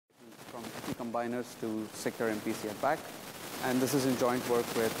MPC combiners to secure MPC and back. And this is in joint work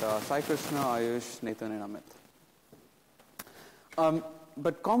with Sai Krishna, Ayush, Nathan, and Amit.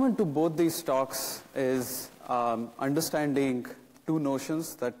 But common to both these talks is understanding two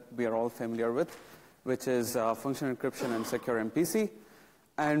notions that we are all familiar with, which is functional encryption and secure MPC.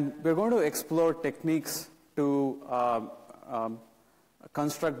 And we're going to explore techniques to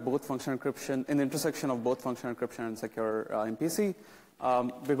construct both functional encryption in the intersection of both functional encryption and secure MPC.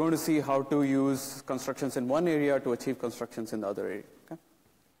 We're going to see how to use constructions in one area to achieve constructions in the other area. Okay?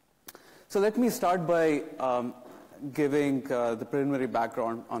 So let me start by giving the preliminary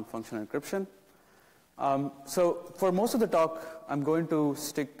background on functional encryption. So for most of the talk, I'm going to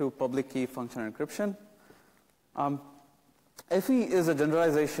stick to public key functional encryption. FE is a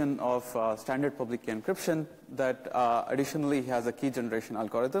generalization of standard public key encryption that additionally has a key generation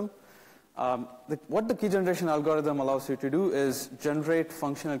algorithm. What the key generation algorithm allows you to do is generate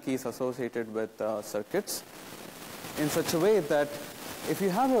functional keys associated with circuits in such a way that if you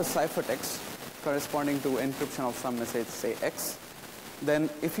have a ciphertext corresponding to encryption of some message, say X, then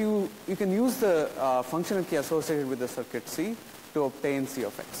if you can use the functional key associated with the circuit C to obtain C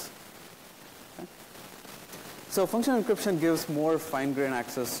of X. Okay? So functional encryption gives more fine-grained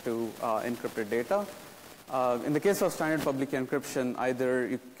access to encrypted data. In the case of standard public key encryption, either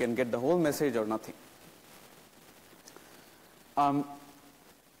you can get the whole message or nothing.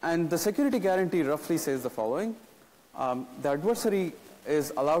 And the security guarantee roughly says the following. The adversary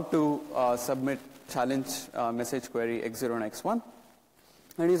is allowed to submit challenge message query X0 and X1.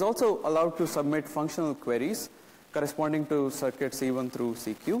 And he's also allowed to submit functional queries corresponding to circuit C1 through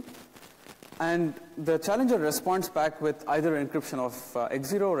CQ. And the challenger responds back with either encryption of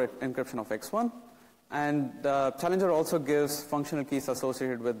X0 or encryption of X1. And the challenger also gives functional keys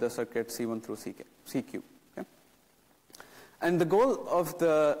associated with the circuit C1 through CQ. Okay? And the goal of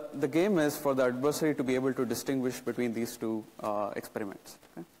the game is for the adversary to be able to distinguish between these two experiments.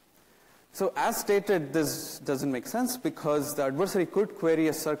 Okay? So as stated, this doesn't make sense because the adversary could query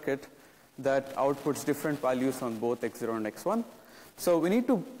a circuit that outputs different values on both X0 and X1. So we need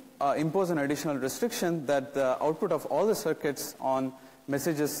to impose an additional restriction that the output of all the circuits on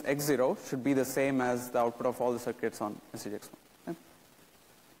messages X0 should be the same as the output of all the circuits on message X1. Okay?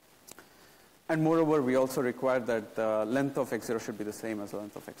 And moreover, we also require that the length of X0 should be the same as the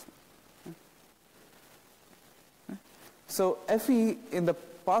length of X1. Okay? Okay? So FE in the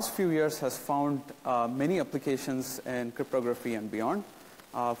past few years has found many applications in cryptography and beyond.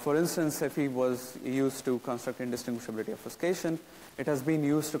 For instance, FE was used to construct indistinguishability obfuscation. It has been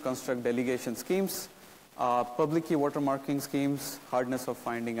used to construct delegation schemes, public key watermarking schemes, hardness of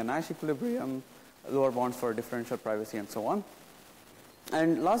finding a Nash equilibrium, lower bounds for differential privacy, and so on.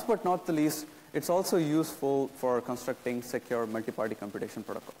 And last but not the least, it's also useful for constructing secure multi-party computation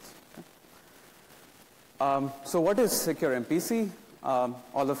protocols. Okay? So what is secure MPC? All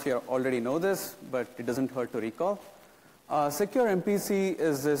of you already know this, but it doesn't hurt to recall. Secure MPC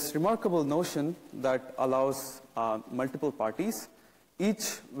is this remarkable notion that allows multiple parties.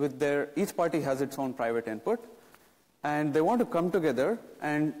 Each party has its own private input, and they want to come together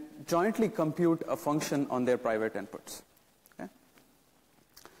and jointly compute a function on their private inputs. Okay?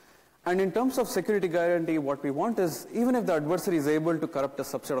 And in terms of security guarantee, what we want is, even if the adversary is able to corrupt a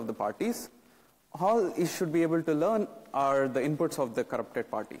subset of the parties, all it should be able to learn are the inputs of the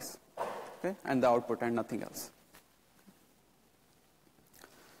corrupted parties, okay? And the output and nothing else.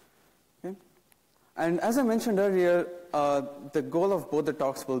 Okay? And as I mentioned earlier, the goal of both the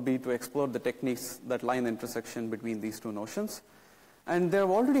talks will be to explore the techniques that lie in the intersection between these two notions. And there have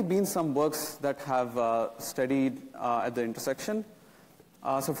already been some works that have studied at the intersection.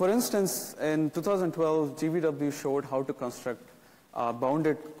 So for instance, in 2012, GVW showed how to construct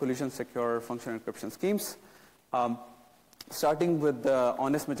bounded-collusion secure functional encryption schemes, starting with the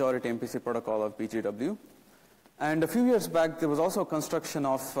honest majority MPC protocol of BGW. And a few years back, there was also construction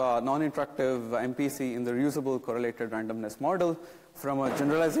of non-interactive MPC in the reusable correlated randomness model from a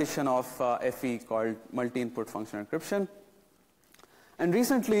generalization of FE called multi-input functional encryption. And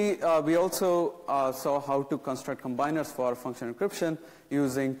recently, we also saw how to construct combiners for functional encryption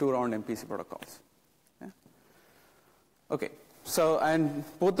using two-round MPC protocols. Okay, so, and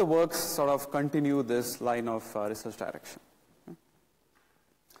both the works sort of continue this line of research direction.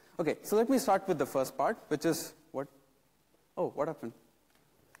 Okay, so let me start with the first part, which is what? Oh, what happened?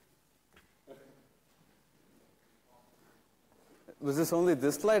 Was this only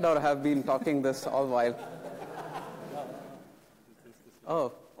this slide, or have been talking this all while?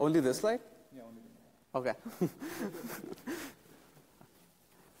 Oh, only this slide? Yeah, only this.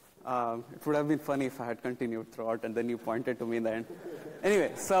 Okay. It would have been funny if I had continued throughout and then you pointed to me in the end.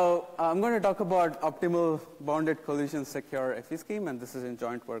 Anyway, so I'm going to talk about optimal bounded collision secure FE scheme, and this is in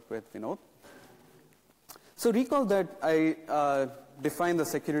joint work with Vinod. So recall that I defined the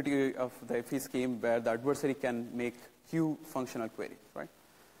security of the FE scheme where the adversary can make Q functional queries, right?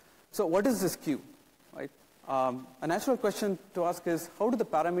 So what is this Q, right? A natural question to ask is, how do the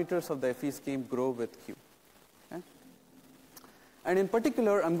parameters of the FE scheme grow with Q? Okay? And in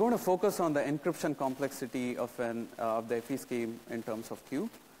particular, I'm going to focus on the encryption complexity of the FE scheme in terms of Q.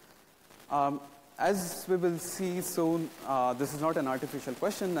 As we will see soon, this is not an artificial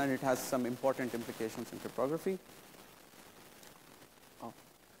question, and it has some important implications in cryptography. Oh.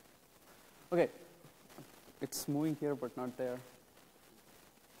 Okay, it's moving here, but not there.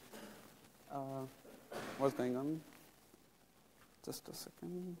 What's going on? Just a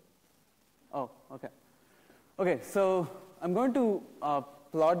second. Oh, okay. Okay, so I'm going to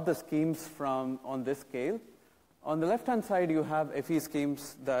plot the schemes on this scale. On the left-hand side, you have FE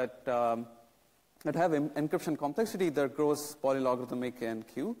schemes that have encryption complexity that grows polylogarithmic in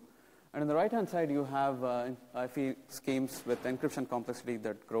Q. And on the right-hand side, you have FE schemes with encryption complexity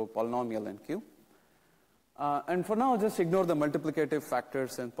that grow polynomial in Q. And for now, just ignore the multiplicative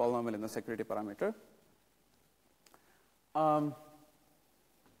factors in polynomial in the security parameter.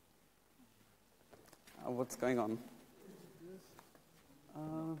 What's going on?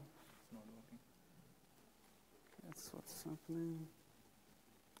 That's what's happening.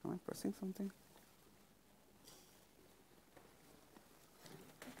 Am I pressing something?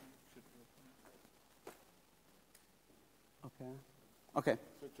 Okay. Okay.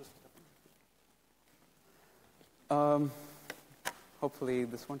 Hopefully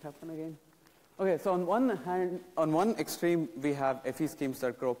this won't happen again. Okay, so on one extreme, we have FE schemes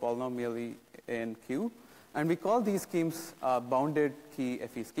that grow polynomially in Q, and we call these schemes bounded key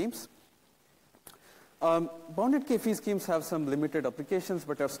FE schemes. Bounded key FE schemes have some limited applications,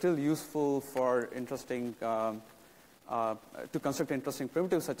 but are still useful for interesting to construct interesting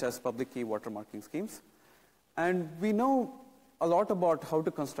primitives such as public key watermarking schemes. And we know a lot about how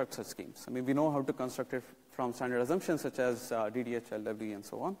to construct such schemes. I mean, we know how to construct it from standard assumptions such as DDH, LW, and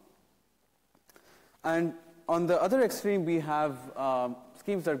so on. And on the other extreme, we have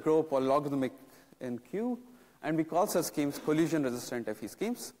schemes that grow polylogarithmic in Q, and we call such schemes collision-resistant FE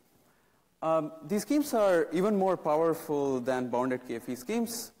schemes. These schemes are even more powerful than bounded key FE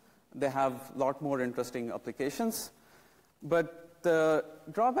schemes. They have a lot more interesting applications. But the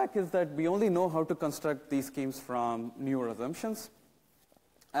drawback is that we only know how to construct these schemes from newer assumptions.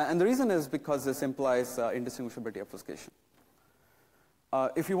 And the reason is because this implies indistinguishability obfuscation.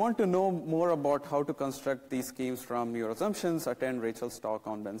 If you want to know more about how to construct these schemes from newer assumptions, attend Rachel's talk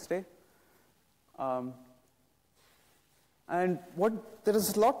on Wednesday. And there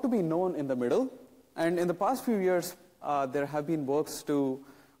is a lot to be known in the middle. And in the past few years, there have been works to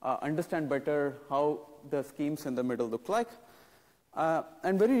understand better how the schemes in the middle look like.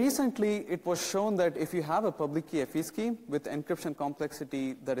 And very recently, it was shown that if you have a public key FE scheme with encryption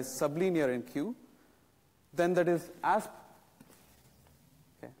complexity that is sublinear in Q, then that is as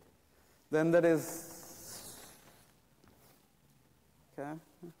then that is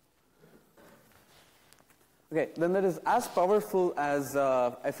then that is as powerful as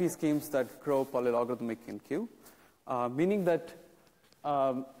FE schemes that grow polylogarithmic in Q, meaning that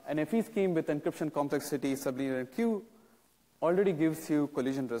an FE scheme with encryption complexity sublinear in Q already gives you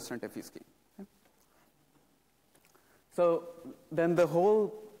collision-resistant FE scheme. Okay? So then the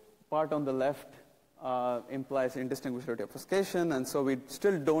whole part on the left implies indistinguishability obfuscation, and so we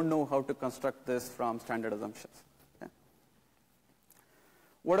still don't know how to construct this from standard assumptions. Okay?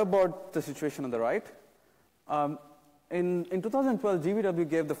 What about the situation on the right? In 2012, GVW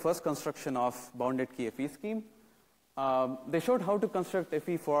gave the first construction of bounded key FE scheme. They showed how to construct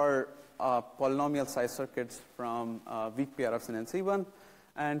FE for polynomial size circuits from weak PRFs in NC1.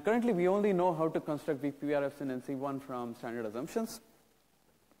 And currently, we only know how to construct weak PRFs in NC1 from standard assumptions.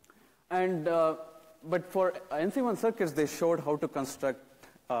 And but for NC1 circuits, they showed how to construct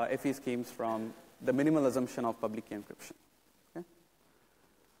FE schemes from the minimal assumption of public key encryption. Okay?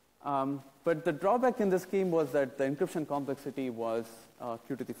 But the drawback in this scheme was that the encryption complexity was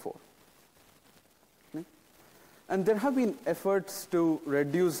Q to the 4. Okay? And there have been efforts to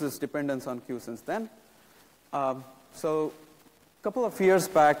reduce this dependence on Q since then. So a couple of years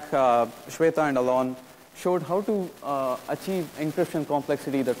back, Shweta and Alon showed how to achieve encryption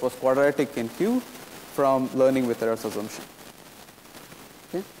complexity that was quadratic in Q from learning with errors assumption.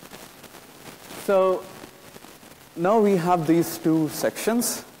 Okay? So now we have these two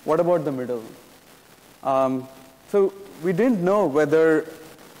sections. What about the middle? So we didn't know whether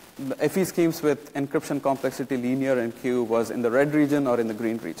the FE schemes with encryption complexity linear in Q was in the red region or in the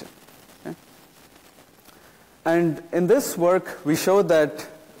green region. Okay? And in this work, we showed that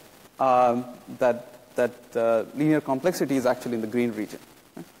linear complexity is actually in the green region.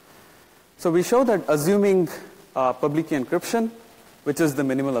 Okay? So we show that assuming public key encryption, which is the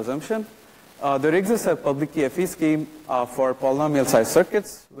minimal assumption, there exists a public key FE scheme for polynomial size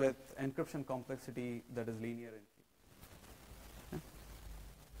circuits with encryption complexity that is linear in Q. Okay?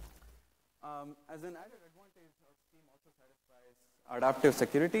 As an added advantage, our scheme also satisfies adaptive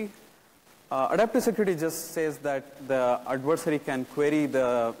security. Adaptive security just says that the adversary can query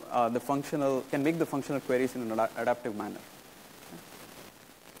the functional, can make the functional queries in an adaptive manner. Okay?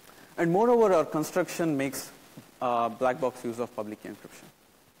 And moreover, our construction makes black box use of public key encryption.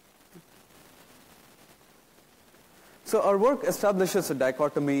 So our work establishes a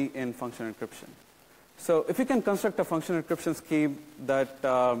dichotomy in function encryption. So if you can construct a function encryption scheme that,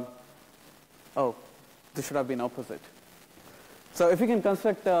 this should have been opposite. So if you can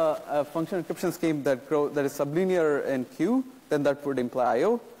construct a function encryption scheme that is sublinear in Q, then that would imply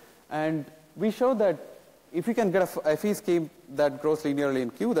I/O. And we show that if you can get a FE scheme that grows linearly in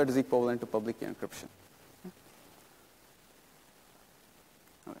Q, that is equivalent to public key encryption.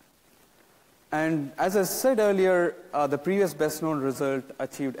 Okay. And as I said earlier, the previous best known result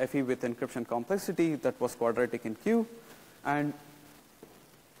achieved FE with encryption complexity that was quadratic in Q. And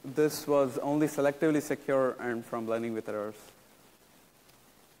this was only selectively secure and from learning with errors.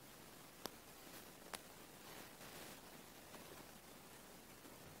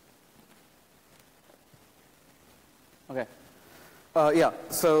 Okay. Yeah,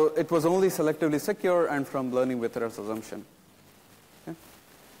 so it was only selectively secure and from learning with errors assumption.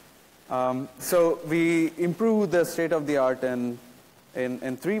 Okay. So we improve the state of the art in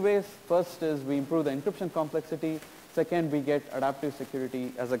three ways. First is we improve the encryption complexity. Second, we get adaptive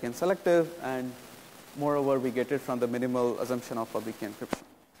security as against selective. And moreover, we get it from the minimal assumption of public key encryption.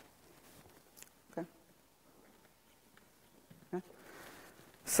 Okay. Okay.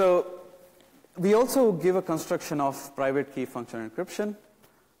 So we also give a construction of private key function encryption.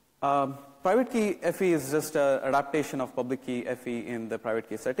 Private key FE is just an adaptation of public key FE in the private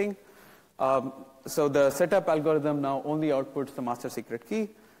key setting. So the setup algorithm now only outputs the master secret key,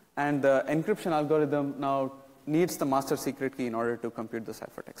 and the encryption algorithm now needs the master secret key in order to compute the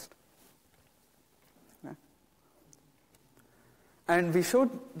ciphertext. Okay. And we showed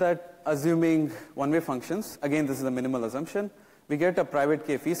that assuming one-way functions, again this is a minimal assumption, we get a private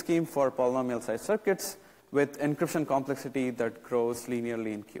key FE scheme for polynomial size circuits with encryption complexity that grows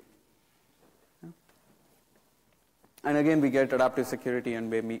linearly in Q. Okay. And again we get adaptive security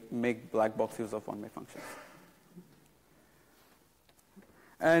and we make black box use of one-way functions.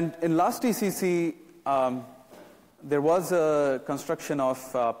 And in last TCC, there was a construction of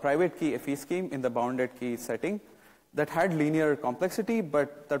private key FE scheme in the bounded key setting that had linear complexity,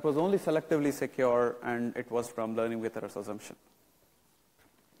 but that was only selectively secure, and it was from learning with errors assumption.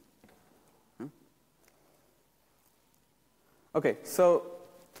 Okay, so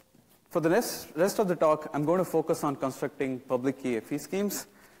for the rest of the talk, I'm going to focus on constructing public key FE schemes.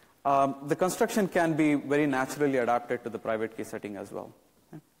 The construction can be very naturally adapted to the private key setting as well.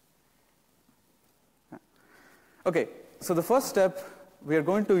 Okay, so the first step, we are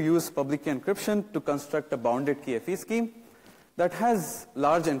going to use public key encryption to construct a bounded key FE scheme that has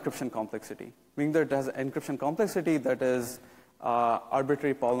large encryption complexity, meaning that it has encryption complexity that is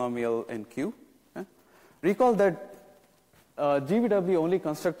arbitrary polynomial in Q. Okay? Recall that GVW only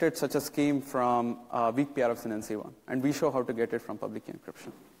constructed such a scheme from weak PRFs in NC1, and we show how to get it from public key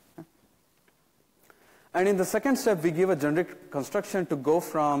encryption. Okay? And in the second step, we give a generic construction to go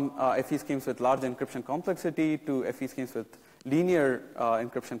from FE schemes with large encryption complexity to FE schemes with linear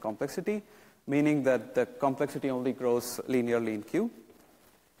encryption complexity, meaning that the complexity only grows linearly in Q.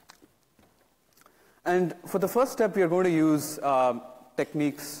 And for the first step, we are going to use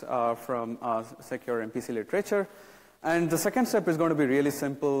techniques from secure MPC literature. And the second step is going to be really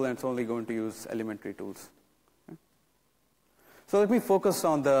simple, and it's only going to use elementary tools. Okay? So let me focus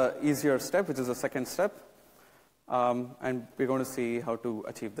on the easier step, which is the second step. And we're going to see how to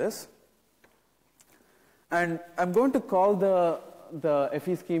achieve this. And I'm going to call the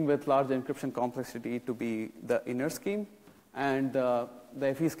FE scheme with large encryption complexity to be the inner scheme, and the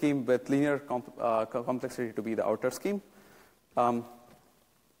FE scheme with linear complexity to be the outer scheme.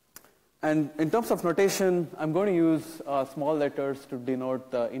 And in terms of notation, I'm going to use small letters to denote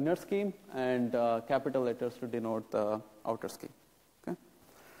the inner scheme and capital letters to denote the outer scheme. Okay?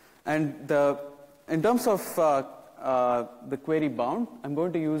 And in terms of the query bound, I'm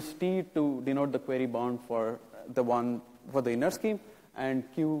going to use T to denote the query bound for the inner scheme, and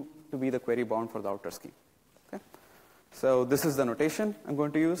Q to be the query bound for the outer scheme. Okay? So this is the notation I'm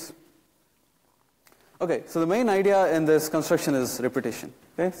going to use. Okay, so the main idea in this construction is repetition.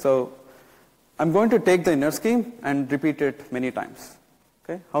 Okay, so I'm going to take the inner scheme and repeat it many times.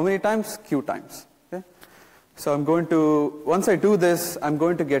 Okay, how many times? Q times. Okay, so I'm going to, once I do this, I'm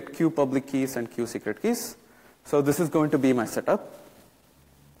going to get Q public keys and Q secret keys. So this is going to be my setup.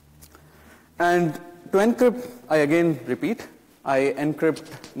 And to encrypt, I again repeat. I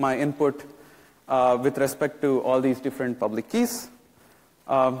encrypt my input with respect to all these different public keys.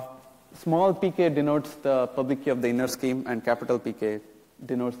 Small pk denotes the public key of the inner scheme, and capital PK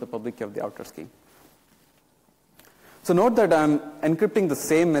denotes the public key of the outer scheme. So note that I'm encrypting the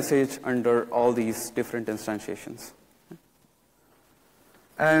same message under all these different instantiations.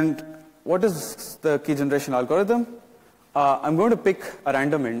 And what is the key generation algorithm? I'm going to pick a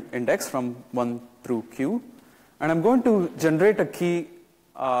random index from 1 through Q, and I'm going to generate a key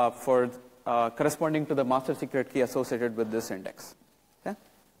corresponding to the master secret key associated with this index. Okay?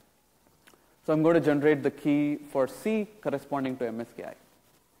 So I'm going to generate the key for C corresponding to MSKI.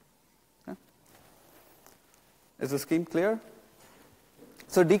 Okay? Is the scheme clear?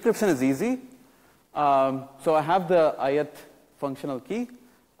 So decryption is easy. So I have the ith functional key.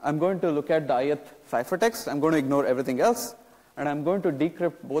 I'm going to look at the ith ciphertext. I'm going to ignore everything else, and I'm going to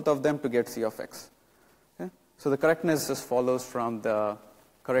decrypt both of them to get C of x. Okay? So the correctness just follows from the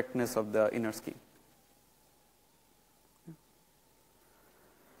correctness of the inner scheme.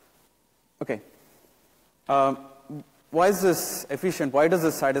 Okay. Why is this efficient? Why does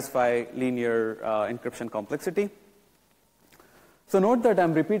this satisfy linear encryption complexity? So note that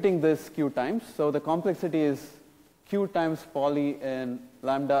I'm repeating this Q times. So the complexity is Q times poly in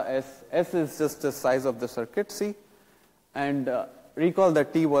lambda S. S is just the size of the circuit C. And recall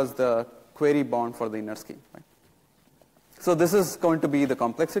that T was the query bound for the inner scheme. Right? So this is going to be the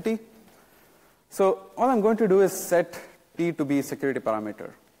complexity. So all I'm going to do is set T to be security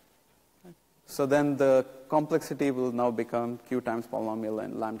parameter. So then the complexity will now become Q times polynomial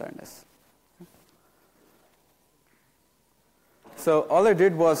in lambda and S. So all I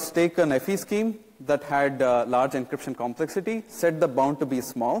did was take an FE scheme that had large encryption complexity, set the bound to be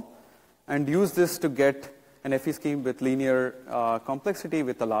small, and use this to get an FE scheme with linear complexity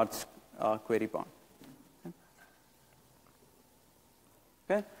with a large query bound.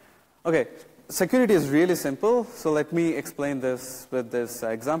 Okay. Security is really simple, so let me explain this with this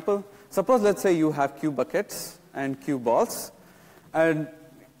example. Suppose, let's say you have Q buckets and Q balls, and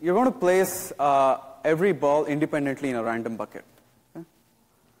you're going to place every ball independently in a random bucket. Okay?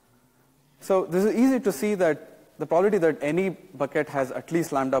 So this is easy to see that the probability that any bucket has at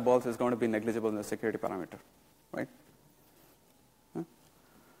least lambda balls is going to be negligible in the security parameter, right?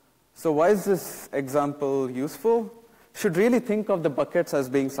 So why is this example useful? Should really think of the buckets as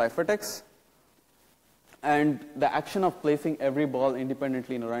being ciphertexts, and the action of placing every ball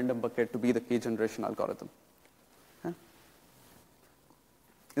independently in a random bucket to be the key generation algorithm. Okay?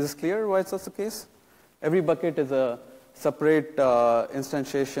 Is this clear why it's also the case? Every bucket is a separate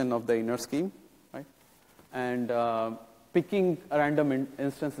instantiation of the inner scheme, right? And picking a random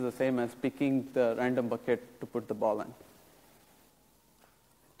instance is the same as picking the random bucket to put the ball in.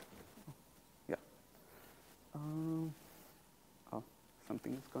 Yeah. Oh,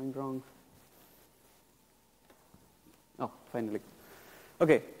 something is going wrong. Oh, finally.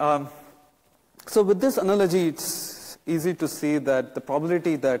 Okay. So with this analogy, it's easy to see that the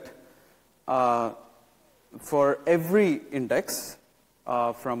probability that for every index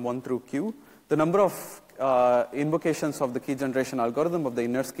from 1 through Q, the number of invocations of the key generation algorithm of the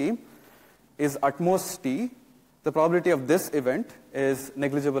inner scheme is at most T. The probability of this event is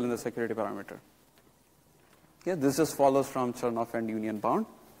negligible in the security parameter. Yeah, this just follows from Chernoff and union bound.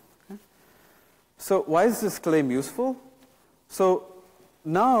 Okay. So why is this claim useful? So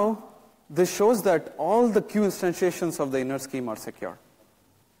now this shows that all the Q instantiations of the inner scheme are secure.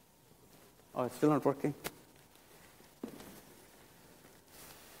 Oh, it's still not working.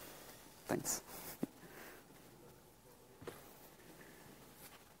 Thanks.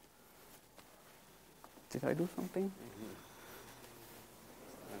 Did I do something?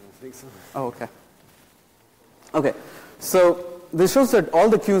 I don't think so. Oh, okay. Okay, so this shows that all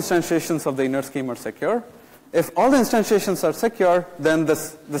the Q instantiations of the inner scheme are secure. If all the instantiations are secure, then the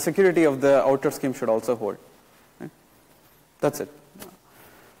security of the outer scheme should also hold. Okay? That's it.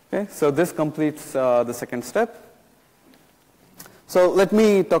 Okay, so this completes the second step. So let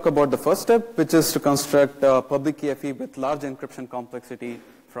me talk about the first step, which is to construct public key FE with large encryption complexity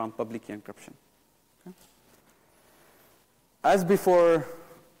from public key encryption. Okay? As before,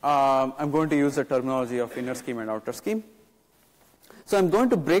 I'm going to use the terminology of inner scheme and outer scheme. So I'm going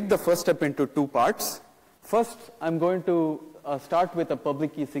to break the first step into two parts. First, I'm going to start with a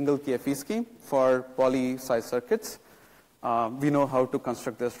public key single key FE scheme for poly-size circuits. We know how to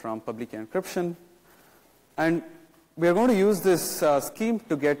construct this from public key encryption. And we are going to use this scheme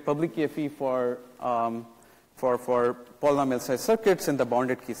to get public key FE for polynomial size circuits in the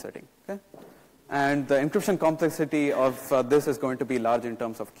bounded key setting. Okay? And the encryption complexity of this is going to be large in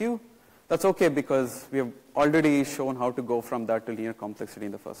terms of Q. That's okay because we have already shown how to go from that to linear complexity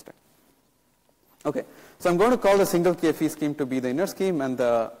in the first step. Okay, so I'm going to call the single key FE scheme to be the inner scheme and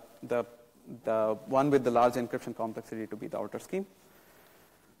the one with the large encryption complexity to be the outer scheme.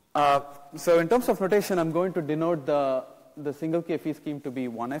 So in terms of notation, I'm going to denote the single key FE scheme to be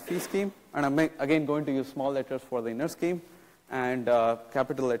one FE scheme, and I'm again going to use small letters for the inner scheme and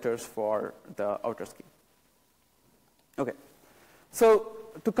capital letters for the outer scheme. Okay, so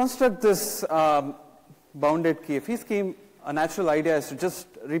to construct this bounded key FE scheme, a natural idea is to just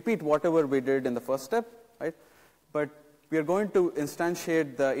repeat whatever we did in the first step, right? But we are going to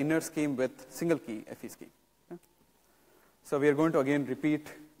instantiate the inner scheme with single key FE scheme. Okay? So we are going to again repeat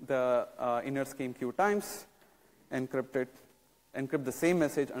the inner scheme Q times, encrypt the same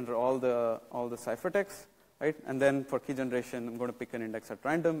message under all the ciphertext, right? And then for key generation, I'm going to pick an index at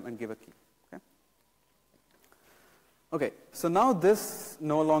random and give a key. Okay, so now this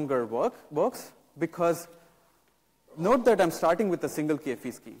no longer works because note that I'm starting with a single key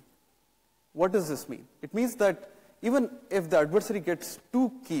FE scheme. What does this mean? It means that even if the adversary gets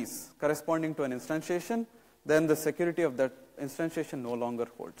two keys corresponding to an instantiation, then the security of that instantiation no longer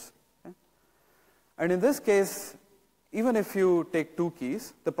holds. Okay? And in this case, even if you take two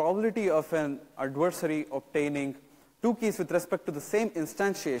keys, the probability of an adversary obtaining two keys with respect to the same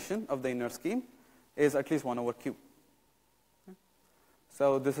instantiation of the inner scheme is at least 1 over Q.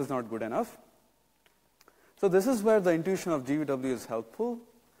 So this is not good enough. So this is where the intuition of GVW is helpful.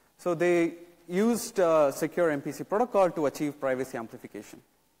 So they used secure MPC protocol to achieve privacy amplification.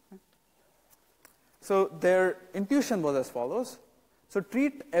 So their intuition was as follows. So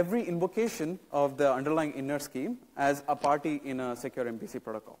treat every invocation of the underlying inner scheme as a party in a secure MPC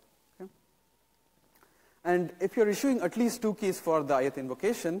protocol. Okay? And if you're issuing at least two keys for the ith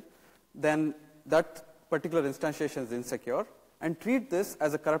invocation, then that particular instantiation is insecure, and treat this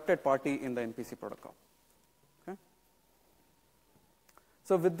as a corrupted party in the MPC protocol. Okay?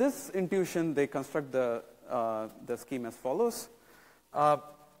 So with this intuition, they construct the scheme as follows.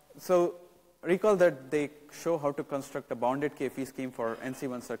 So recall that they show how to construct a bounded key FE scheme for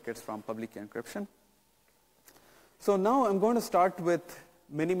NC1 circuits from public key encryption. So now I'm going to start with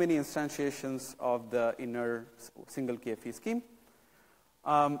many instantiations of the inner single key FE scheme.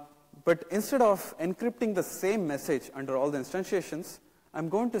 But instead of encrypting the same message under all the instantiations, I'm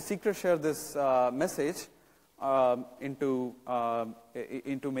going to secret share this message into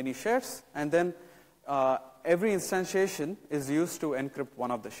many shares, and then every instantiation is used to encrypt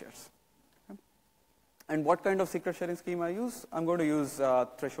one of the shares. Okay? And what kind of secret sharing scheme I use? I'm going to use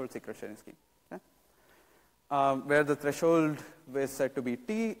threshold secret sharing scheme, okay? Where the threshold is set to be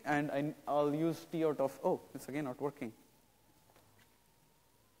T, and I'll use T out of, oh, it's again not working.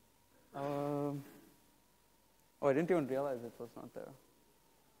 Oh, I didn't even realize it was not there.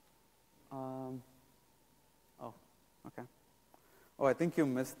 Oh, okay. Oh, I think you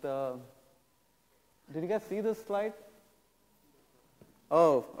missed the... Did you guys see this slide?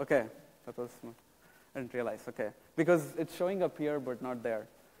 Oh, okay. That was... I didn't realize, okay. Because it's showing up here, but not there.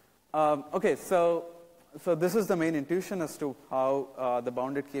 Okay, so this is the main intuition as to how the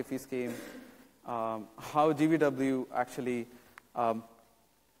bounded key FE scheme, how GVW actually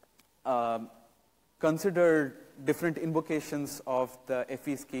consider different invocations of the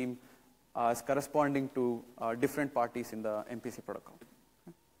FE scheme as corresponding to different parties in the MPC protocol.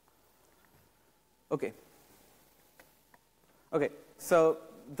 Okay. Okay, so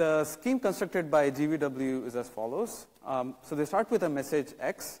the scheme constructed by GVW is as follows. So they start with a message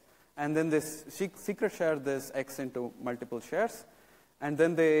X, and then they secret share this X into multiple shares, and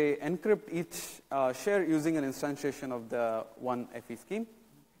then they encrypt each share using an instantiation of the one FE scheme.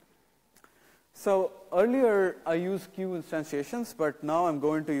 So earlier I used Q instantiations, but now I'm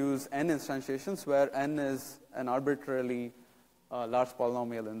going to use N instantiations, where N is an arbitrarily large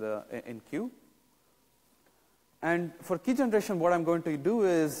polynomial in Q. And for key generation, what I'm going to do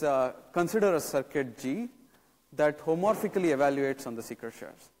is consider a circuit G that homomorphically evaluates on the secret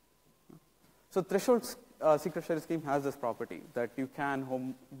shares. So threshold secret share scheme has this property that you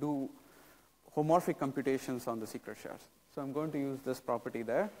can do homomorphic computations on the secret shares. So I'm going to use this property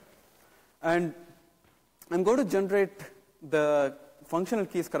there. And I'm going to generate the functional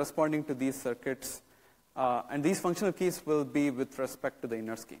keys corresponding to these circuits And these functional keys will be with respect to the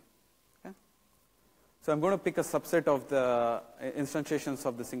inner scheme. Okay? So I'm going to pick a subset of the instantiations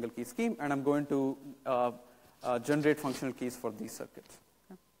of the single key scheme, and I'm going to generate functional keys for these circuits.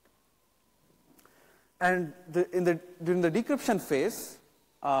 Okay? And during the decryption phase,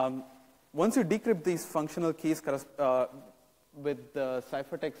 once you decrypt these functional keys with the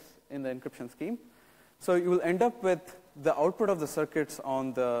ciphertext in the encryption scheme, so you will end up with the output of the circuits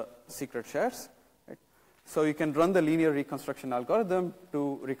on the secret shares. Right? So you can run the linear reconstruction algorithm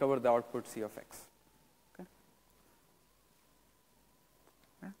to recover the output C of x. Okay?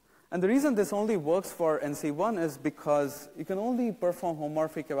 Okay. And the reason this only works for NC1 is because you can only perform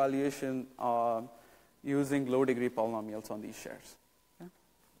homomorphic evaluation using low-degree polynomials on these shares. Okay?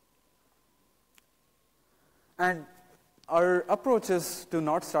 And our approach is to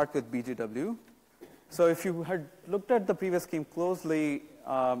not start with BGW. So if you had looked at the previous scheme closely,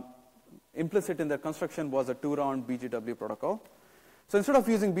 implicit in the construction was a 2-round BGW protocol. So instead of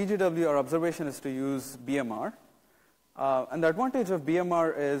using BGW, our observation is to use BMR. And the advantage of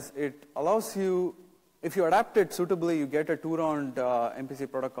BMR is it allows you, if you adapt it suitably, you get a 2-round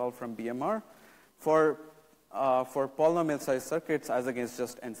MPC protocol from BMR for polynomial-sized circuits as against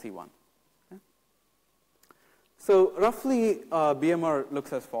just NC1. Okay? So roughly, BMR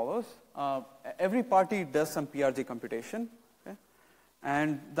looks as follows. Every party does some PRG computation, okay?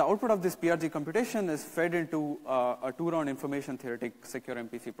 And the output of this PRG computation is fed into a 2-round information theoretic secure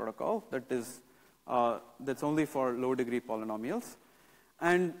MPC protocol that's only for low-degree polynomials.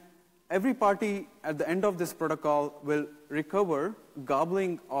 And every party at the end of this protocol will recover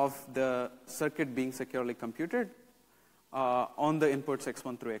gobbling of the circuit being securely computed on the inputs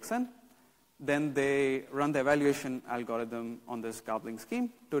x1 through xn. Then they run the evaluation algorithm on this gobbling scheme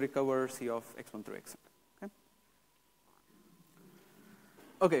to recover C of x1 through xn.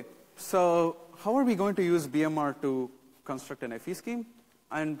 Okay, so how are we going to use BMR to construct an FE scheme?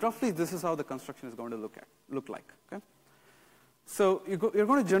 And roughly, this is how the construction is going to look like. Okay? So you're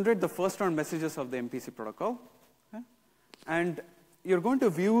going to generate the first-round messages of the MPC protocol, okay? And you're going to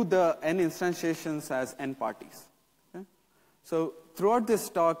view the n instantiations as n parties. Okay? So throughout this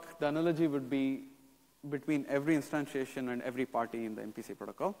talk, the analogy would be between every instantiation and every party in the MPC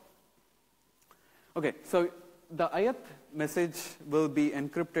protocol. Okay, so the ith message will be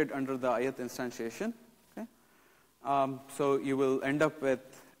encrypted under the ith instantiation. Okay? So you will end up with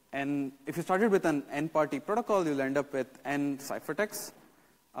n, if you started with an n-party protocol, you'll end up with n ciphertexts.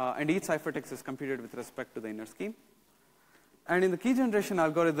 And each ciphertext is computed with respect to the inner scheme. And in the key generation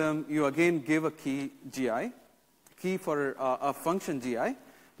algorithm, you again give a key GI, key for a function GI,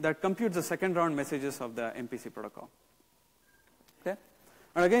 that computes the second-round messages of the MPC protocol. Okay?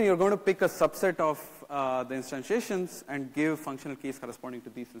 And again, you're going to pick a subset of the instantiations and give functional keys corresponding to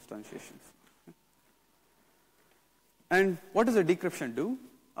these instantiations. Okay? And what does the decryption do?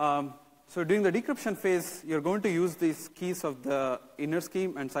 So during the decryption phase, you're going to use these keys of the inner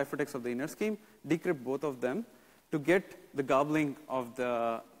scheme and ciphertext of the inner scheme, decrypt both of them to get the gobbling of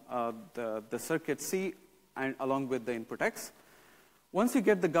the circuit C and along with the input X. Once you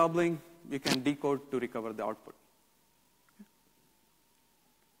get the gobbling, you can decode to recover the output.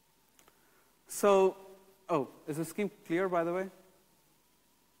 So, is the scheme clear, by the way?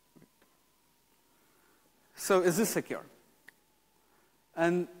 So is this secure?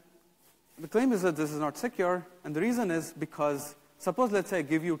 And the claim is that this is not secure, and the reason is because, suppose let's say I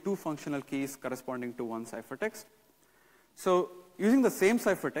give you two functional keys corresponding to one ciphertext. So using the same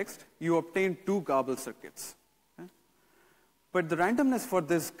ciphertext, you obtain two gobble circuits. Okay? But the randomness for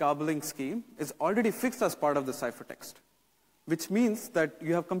this gobbling scheme is already fixed as part of the ciphertext, which means that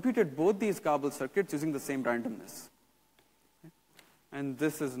you have computed both these gobble circuits using the same randomness. Okay? And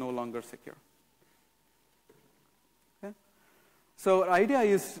this is no longer secure. Okay? So our idea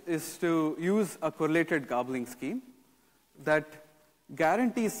is to use a correlated gobbling scheme that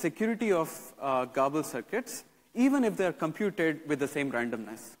guarantees security of gobble circuits even if they are computed with the same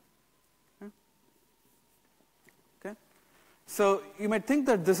randomness. Okay? So you might think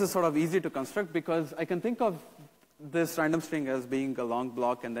that this is sort of easy to construct because I can think of this random string as being a long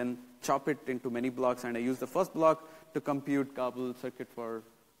block and then chop it into many blocks, and I use the first block to compute gobble circuit for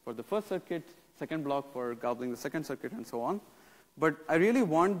the first circuit, second block for gobbling the second circuit, and so on. But I really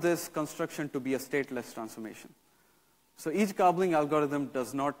want this construction to be a stateless transformation. So each gobbling algorithm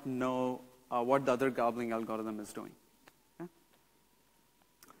does not know what the other gobbling algorithm is doing.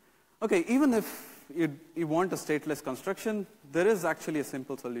 Okay, even if you want a stateless construction, there is actually a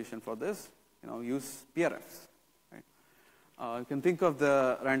simple solution for this. Use PRFs. Right? You can think of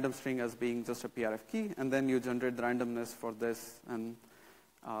the random string as being just a PRF key, and then you generate the randomness for this, and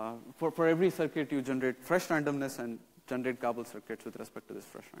For every circuit, you generate fresh randomness and generate gobble circuits with respect to this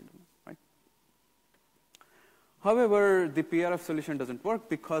fresh randomness, right? However, the PRF solution doesn't work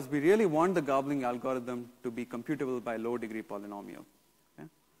because we really want the gobbling algorithm to be computable by low-degree polynomial. Okay?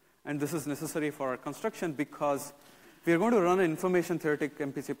 And this is necessary for our construction because we are going to run an information theoretic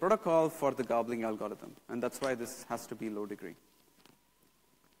MPC protocol for the gobbling algorithm. And that's why this has to be low-degree.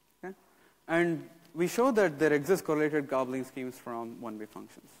 Okay? And we show that there exist correlated gobbling schemes from one-way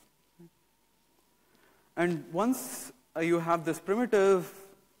functions. And once you have this primitive,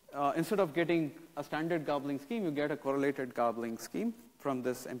 instead of getting a standard gobbling scheme, you get a correlated gobbling scheme from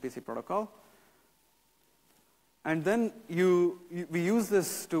this MPC protocol. And then we use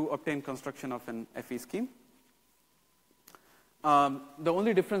this to obtain construction of an FE scheme. The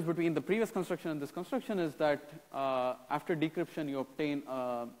only difference between the previous construction and this construction is that after decryption, you obtain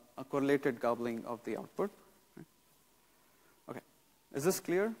a correlated gobbling of the output. Right? Okay, is this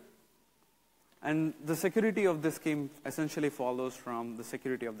clear? And the security of this scheme essentially follows from the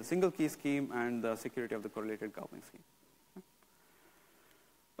security of the single key scheme and the security of the correlated gobbling scheme.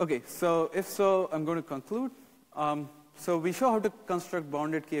 Okay, so if so, I'm going to conclude. So we show how to construct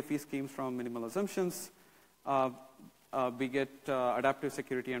bounded key FE schemes from minimal assumptions. We get adaptive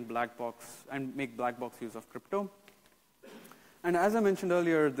security and black box and make black box use of crypto. And as I mentioned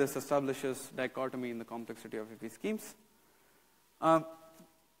earlier, this establishes dichotomy in the complexity of FE schemes.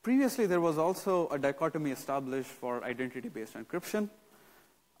 Previously, there was also a dichotomy established for identity-based encryption.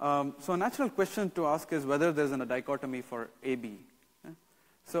 So a natural question to ask is whether there's a dichotomy for AB. Okay?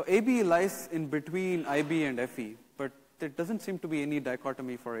 So AB lies in between IB and FE, but there doesn't seem to be any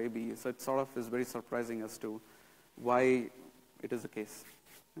dichotomy for AB. So it sort of is very surprising as to why it is the case.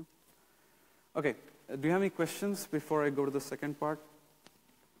 Okay, do you have any questions before I go to the second part?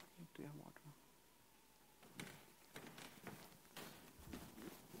 Do you have water?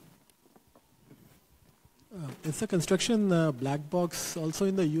 Is the construction black box also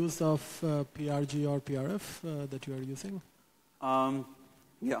in the use of PRG or PRF that you are using?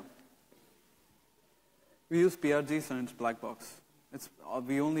 Yeah. We use PRGs and it's black box.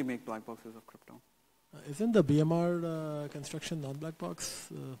 We only make black boxes of crypto. Isn't the BMR construction non-black box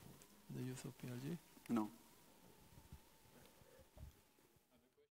the use of PRG? No.